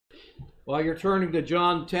While you're turning to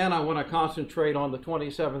John 10, I want to concentrate on the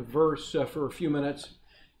 27th verse for a few minutes.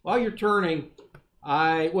 While you're turning,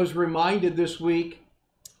 I was reminded this week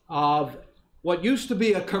of what used to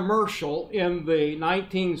be a commercial in the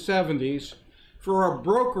 1970s for a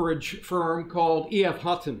brokerage firm called E.F.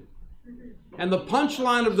 Hutton. And the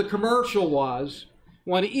punchline of the commercial was,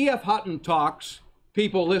 when E.F. Hutton talks,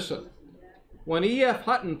 people listen. When E.F.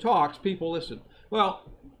 Hutton talks, people listen. Well,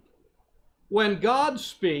 when God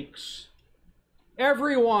speaks,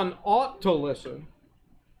 everyone ought to listen,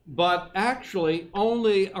 but actually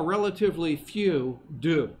only a relatively few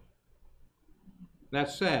do.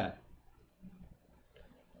 That's sad.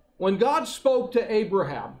 When God spoke to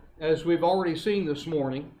Abraham, as we've already seen this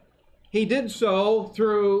morning, he did so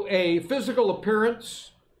through a physical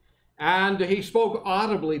appearance, and he spoke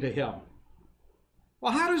audibly to him.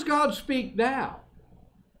 Well, how does God speak now?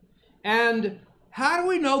 And how do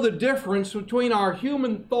we know the difference between our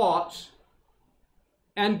human thoughts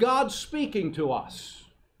and God speaking to us?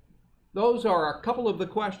 Those are a couple of the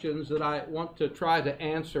questions that I want to try to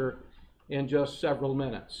answer in just several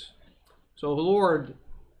minutes. So, Lord,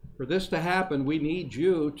 for this to happen, we need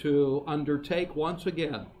you to undertake once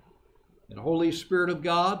again. And Holy Spirit of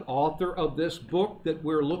God, author of this book that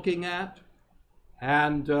we're looking at,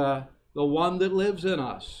 and the one that lives in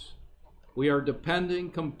us, we are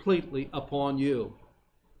depending completely upon you.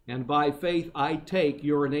 And by faith, I take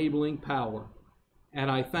your enabling power. And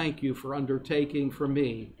I thank you for undertaking for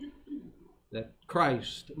me that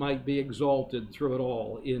Christ might be exalted through it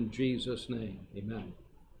all, in Jesus' name. Amen.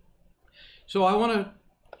 So I want to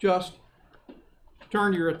just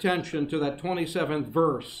turn your attention to that 27th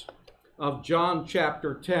verse of John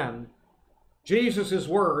chapter 10. Jesus'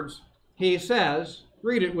 words, he says,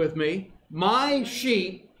 read it with me, "My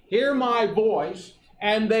sheep hear my voice,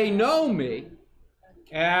 and they know me,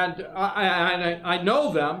 and I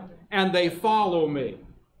know them, and they follow me."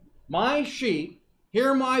 My sheep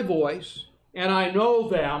hear my voice, and I know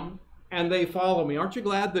them, and they follow me. Aren't you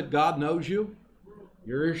glad that God knows you?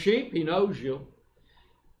 You're a sheep, he knows you.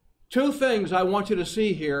 Two things I want you to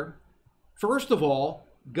see here. First of all,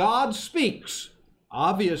 God speaks.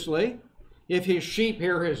 Obviously, if his sheep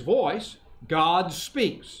hear his voice, God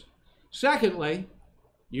speaks. Secondly,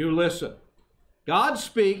 you listen. God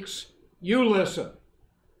speaks, you listen.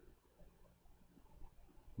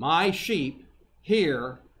 My sheep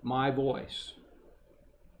hear my voice.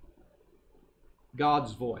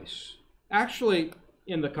 God's voice. Actually,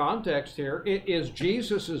 in the context here, it is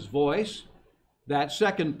Jesus' voice, that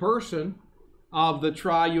second person of the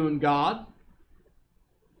triune God.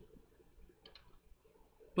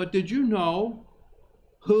 But did you know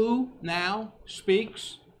who now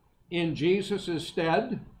speaks in Jesus'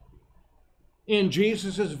 stead? In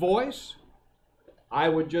Jesus' voice? I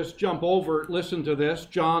would just jump over, listen to this.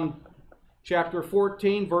 John chapter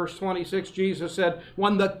 14, verse 26, Jesus said,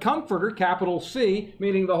 "When the Comforter," capital C,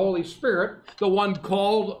 meaning the Holy Spirit, the one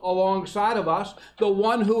called alongside of us, the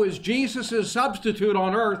one who is Jesus' substitute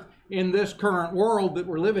on earth in this current world that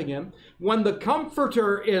we're living in, when the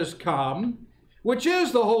Comforter is come, which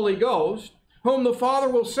is the Holy Ghost, whom the Father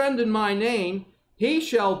will send in my name, he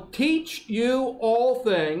shall teach you all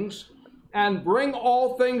things, and bring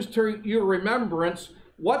all things to your remembrance,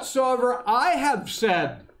 whatsoever I have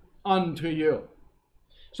said unto you.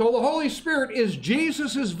 So the Holy Spirit is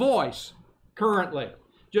Jesus' voice currently.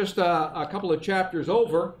 Just a couple of chapters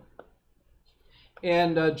over,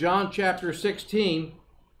 in John chapter 16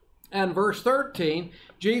 and verse 13,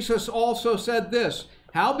 Jesus also said this,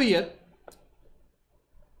 "Howbeit,"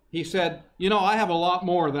 he said, "You know, I have a lot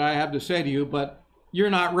more that I have to say to you, but you're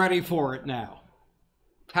not ready for it now.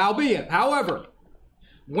 Howbeit," however,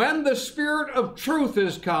 "when the Spirit of truth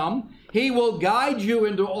is come, he will guide you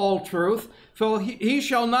into all truth, for he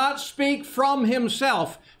shall not speak from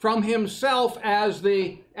himself as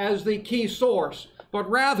the key source, but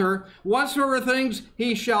rather whatsoever things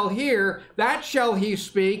he shall hear, that shall he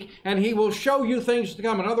speak, and he will show you things to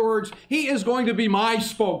come." In other words, he is going to be my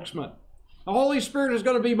spokesman. The Holy Spirit is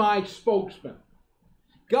going to be my spokesman.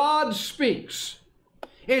 God speaks.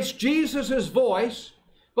 It's Jesus' voice,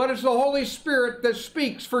 but it's the Holy Spirit that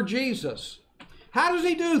speaks for Jesus. How does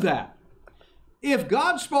he do that? If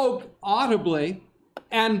God spoke audibly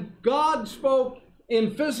and God spoke in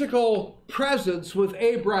physical presence with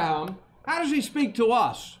Abraham, how does he speak to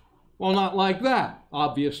us? Well, not like that,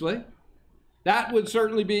 obviously. That would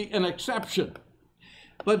certainly be an exception.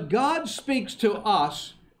 But God speaks to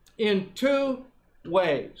us in two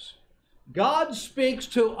ways. God speaks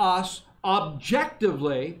to us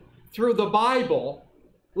objectively through the Bible.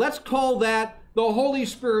 Let's call that the Holy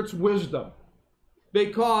Spirit's wisdom,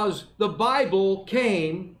 because the Bible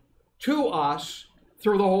came to us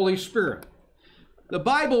through the Holy Spirit. The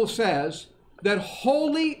Bible says that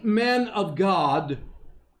holy men of God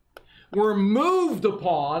were moved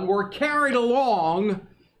upon, were carried along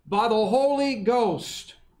by the Holy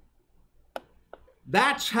Ghost.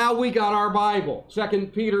 That's how we got our Bible.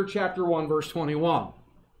 2 Peter chapter 1, verse 21.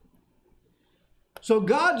 So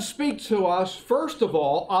God speaks to us, first of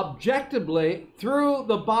all, objectively through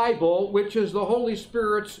the Bible, which is the Holy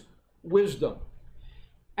Spirit's wisdom.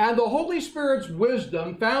 And the Holy Spirit's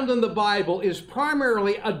wisdom found in the Bible is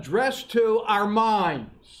primarily addressed to our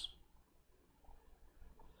minds.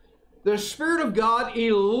 The Spirit of God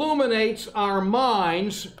illuminates our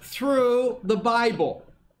minds through the Bible.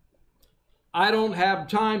 I don't have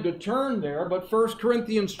time to turn there, but 1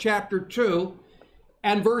 Corinthians chapter 2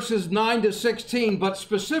 and verses 9 to 16, but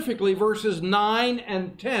specifically verses 9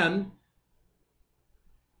 and 10,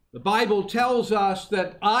 the Bible tells us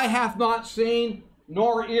that eye hath not seen,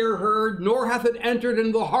 nor ear heard, nor hath it entered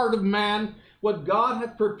into the heart of man what God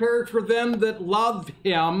hath prepared for them that love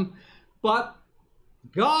him. But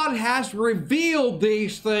God has revealed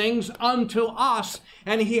these things unto us,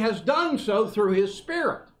 and he has done so through his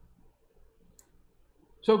Spirit.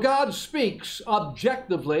 So God speaks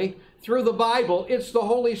objectively through the Bible. It's the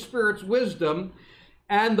Holy Spirit's wisdom,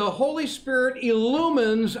 and the Holy Spirit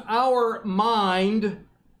illumines our mind,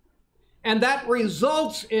 and that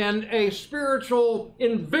results in a spiritual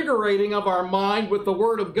invigorating of our mind with the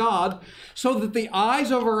Word of God, so that the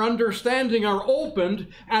eyes of our understanding are opened,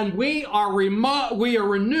 and we are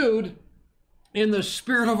renewed in the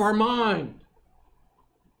spirit of our mind.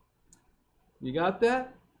 You got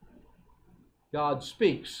that? God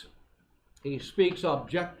speaks. He speaks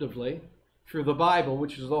objectively through the Bible,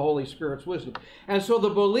 which is the Holy Spirit's wisdom. And so the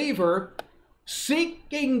believer,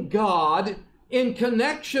 seeking God in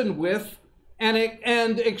connection with and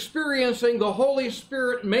experiencing the Holy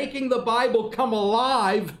Spirit making the Bible come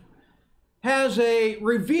alive, has a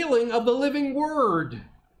revealing of the living Word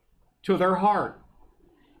to their heart.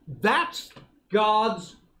 That's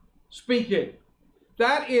God's speaking.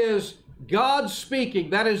 That is God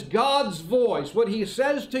speaking. That is God's voice. What he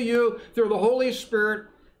says to you through the Holy Spirit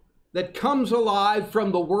that comes alive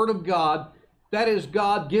from the Word of God, that is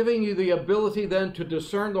God giving you the ability then to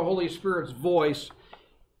discern the Holy Spirit's voice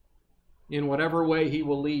in whatever way he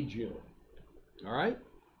will lead you. All right?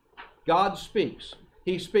 God speaks.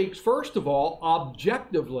 He speaks, first of all,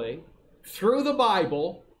 objectively through the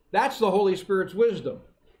Bible. That's the Holy Spirit's wisdom.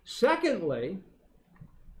 Secondly,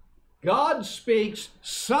 God speaks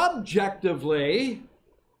subjectively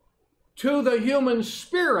to the human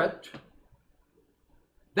spirit.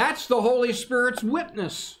 That's the Holy Spirit's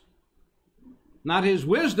witness. Not his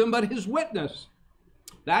wisdom, but his witness.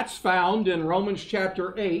 That's found in Romans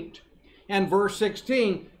chapter 8 and verse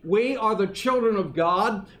 16. We are the children of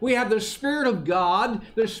God. We have the Spirit of God,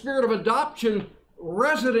 the Spirit of adoption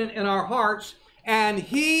resident in our hearts, and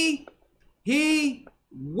he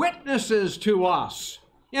witnesses to us.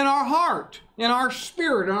 In our heart, in our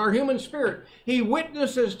spirit, in our human spirit. He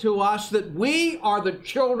witnesses to us that we are the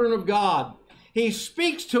children of God. He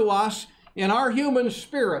speaks to us in our human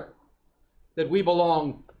spirit that we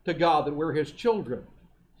belong to God, that we're his children.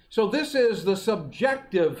 So this is the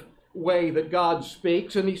subjective way that God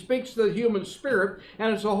speaks, and he speaks to the human spirit,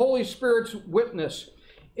 and it's the Holy Spirit's witness.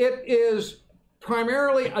 It is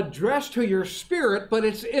primarily addressed to your spirit, but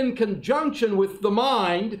it's in conjunction with the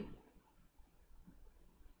mind,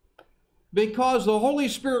 because the Holy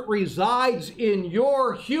Spirit resides in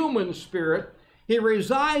your human spirit. He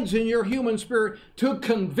resides in your human spirit to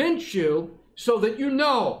convince you so that you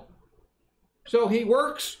know. So he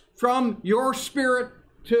works from your spirit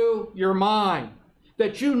to your mind,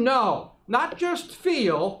 that you know, not just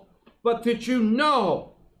feel, but that you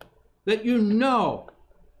know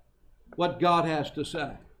what God has to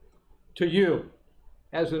say to you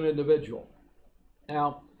as an individual.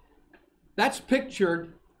 Now, that's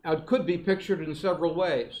pictured. It could be pictured in several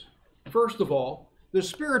ways. First of all, the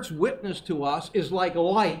Spirit's witness to us is like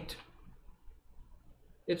light.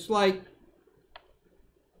 It's like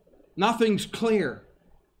nothing's clear.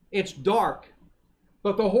 It's dark.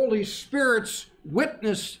 But the Holy Spirit's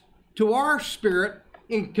witness to our spirit,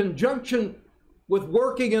 in conjunction with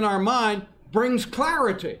working in our mind, brings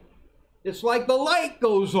clarity. It's like the light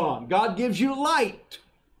goes on. God gives you light.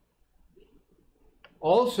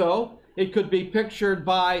 Also, it could be pictured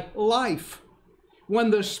by life.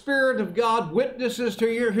 When the Spirit of God witnesses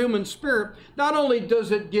to your human spirit, not only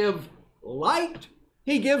does it give light,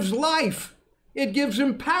 he gives life. It gives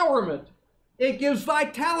empowerment. It gives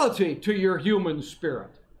vitality to your human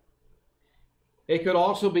spirit. It could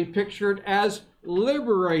also be pictured as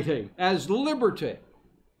liberating, as liberty.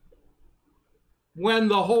 when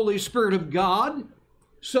the Holy Spirit of God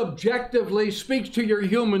subjectively speaks to your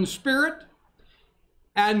human spirit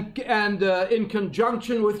and in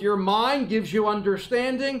conjunction with your mind gives you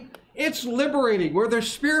understanding. It's liberating. Where the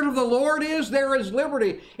Spirit of the Lord is, there is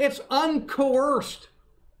liberty. It's uncoerced.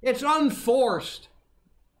 It's unforced.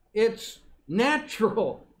 It's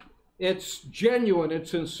natural. It's genuine.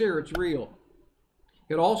 It's sincere. It's real.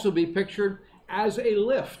 It can also be pictured as a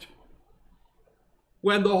lift.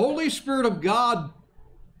 When the Holy Spirit of God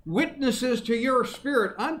witnesses to your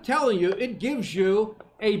spirit, I'm telling you, it gives you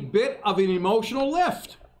a bit of an emotional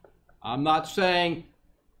lift. I'm not saying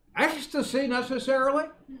ecstasy necessarily,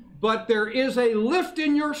 but there is a lift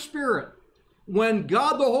in your spirit when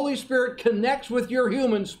God the Holy Spirit connects with your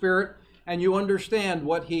human spirit and you understand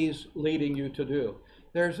what He's leading you to do.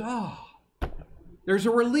 There's a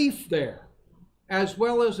relief there, as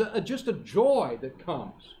well as just a joy that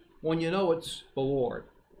comes when you know it's the Lord.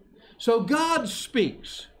 So God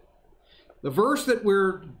speaks. The verse that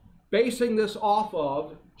we're basing this off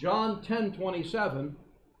of, John 10:27,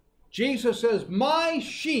 Jesus says, "My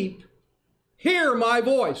sheep hear my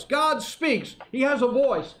voice." God speaks. He has a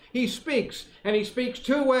voice. He speaks, and He speaks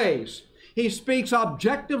two ways. He speaks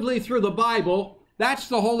objectively through the Bible. That's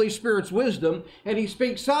the Holy Spirit's wisdom. And He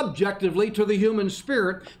speaks subjectively to the human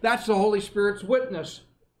spirit. That's the Holy Spirit's witness.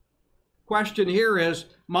 Question here is,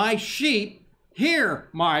 my sheep hear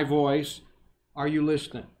my voice. Are you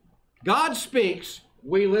listening? God speaks,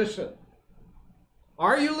 we listen.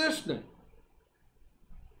 Are you listening?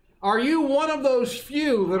 Are you one of those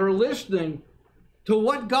few that are listening to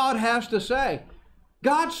what God has to say?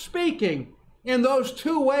 God's speaking in those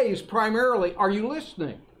two ways primarily. Are you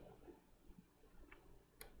listening?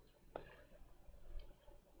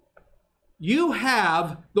 You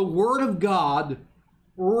have the Word of God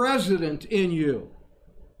resident in you.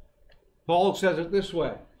 Paul says it this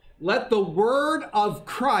way: let the word of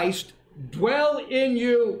Christ dwell in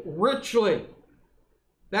you richly.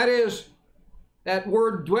 That is, that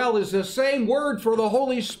word dwell is the same word for the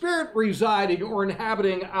Holy Spirit residing or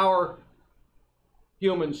inhabiting our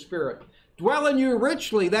human spirit. Dwell in you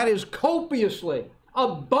richly, that is copiously,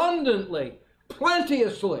 abundantly,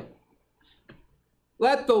 plenteously.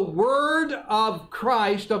 Let the word of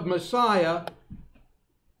Christ, of Messiah,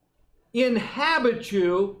 inhabit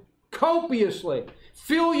you copiously.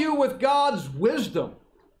 Fill you with God's wisdom.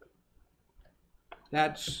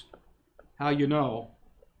 That's how you know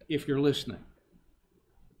if you're listening.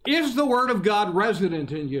 Is the Word of God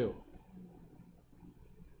resident in you?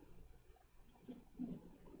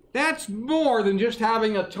 That's more than just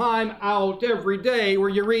having a time out every day where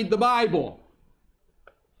you read the Bible.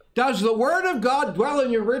 Does the Word of God dwell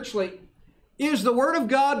in you richly? Is the Word of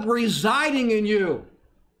God residing in you?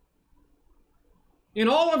 In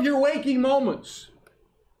all of your waking moments?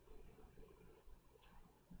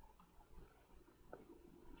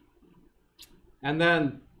 And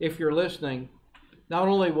then, if you're listening, not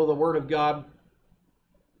only will the Word of God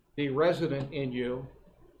be resident in you,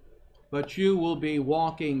 but you will be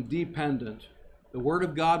walking dependent. The Word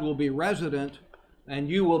of God will be resident, and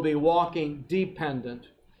you will be walking dependent.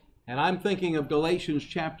 And I'm thinking of Galatians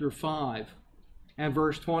chapter 5 and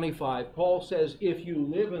verse 25. Paul says, if you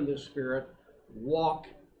live in the Spirit, walk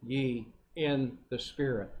ye in the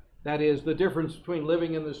Spirit. That is the difference between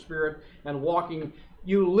living in the Spirit and walking.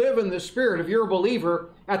 You live in the Spirit. If you're a believer,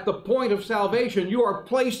 at the point of salvation, you are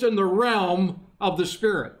placed in the realm of the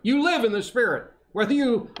Spirit. You live in the Spirit, whether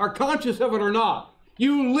you are conscious of it or not.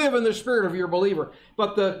 You live in the Spirit of your believer.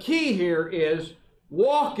 But the key here is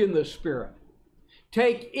walk in the Spirit.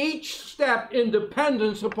 Take each step in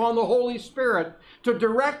dependence upon the Holy Spirit to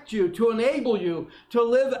direct you, to enable you to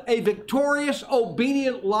live a victorious,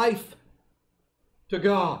 obedient life to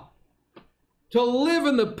God. To live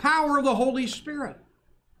in the power of the Holy Spirit.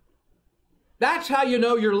 That's how you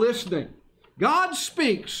know you're listening. God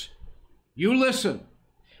speaks, you listen.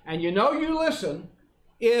 And you know you listen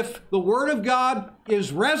if the Word of God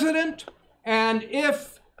is resident and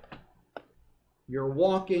if you're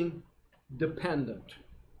walking dependent.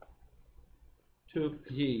 Two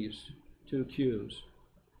Q's.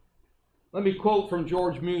 Let me quote from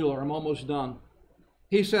George Mueller. I'm almost done.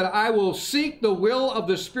 He said, I will seek the will of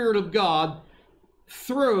the Spirit of God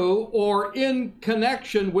through or in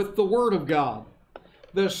connection with the Word of God.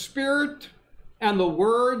 The Spirit and the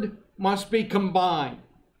Word must be combined.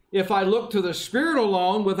 If I look to the Spirit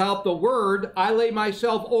alone without the Word, I lay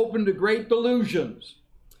myself open to great delusions.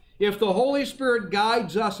 If the Holy Spirit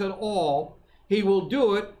guides us at all, He will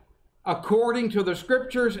do it according to the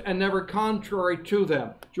Scriptures and never contrary to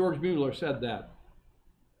them. George Mueller said that.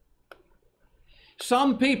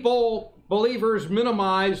 Some people believers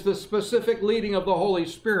minimize the specific leading of the Holy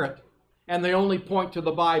Spirit, and they only point to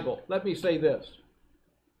the Bible. Let me say this.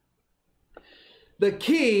 The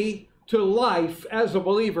key to life as a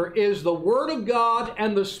believer is the Word of God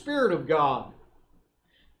and the Spirit of God.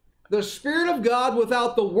 The Spirit of God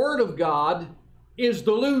without the Word of God is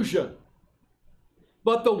delusion.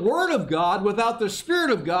 But the Word of God without the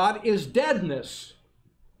Spirit of God is deadness.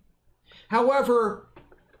 However,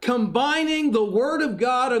 combining the Word of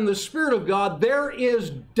God and the Spirit of God, there is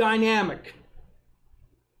dynamic.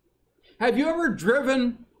 Have you ever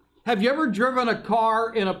driven a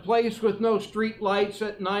car in a place with no street lights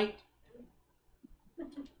at night?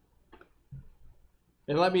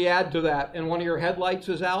 And let me add to that, and one of your headlights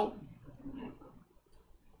is out?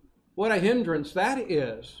 What a hindrance that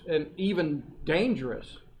is, and even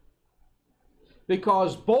dangerous.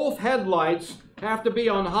 Because both headlights have to be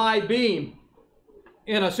on high beam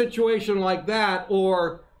in a situation like that,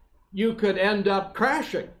 or you could end up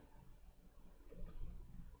crashing.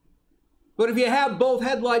 But if you have both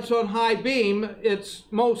headlights on high beam, it's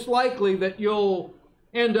most likely that you'll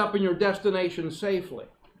end up in your destination safely.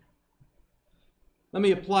 Let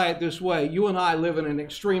me apply it this way. You and I live in an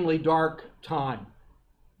extremely dark time.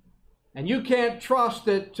 And you can't trust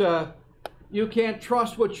that you can't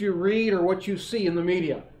trust what you read or what you see in the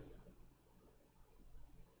media.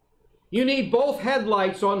 You need both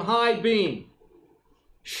headlights on high beam,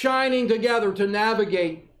 shining together to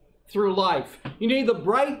navigate through life. You need the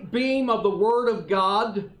bright beam of the Word of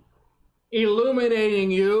God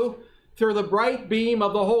illuminating you through the bright beam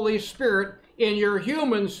of the Holy Spirit in your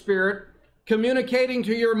human spirit, communicating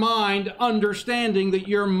to your mind, understanding that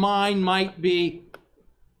your mind might be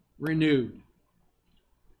renewed.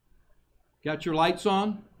 Got your lights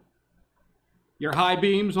on? Your high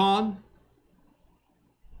beams on?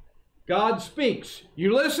 God speaks.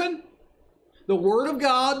 You listen? The Word of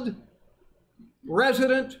God,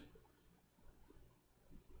 resident,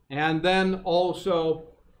 and then also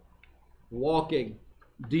walking,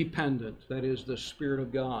 dependent. That is the Spirit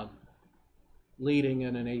of God leading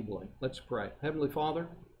and enabling. Let's pray. Heavenly Father,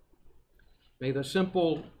 may the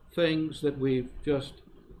simple things that we've just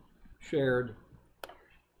shared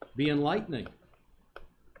be enlightening.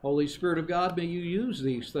 Holy Spirit of God, may you use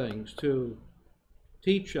these things to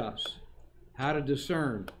teach us how to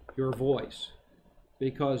discern your voice.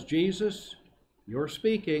 Because Jesus, you're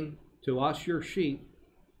speaking to us, your sheep,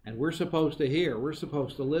 and we're supposed to hear, we're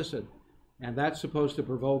supposed to listen, and that's supposed to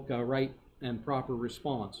provoke a right and proper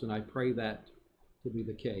response, and I pray that to be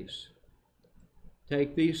the case.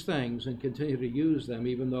 Take these things and continue to use them,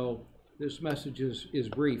 even though this message is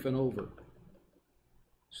brief and over.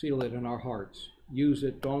 Seal it in our hearts. Use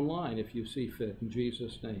it online if you see fit. In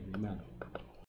Jesus' name, amen.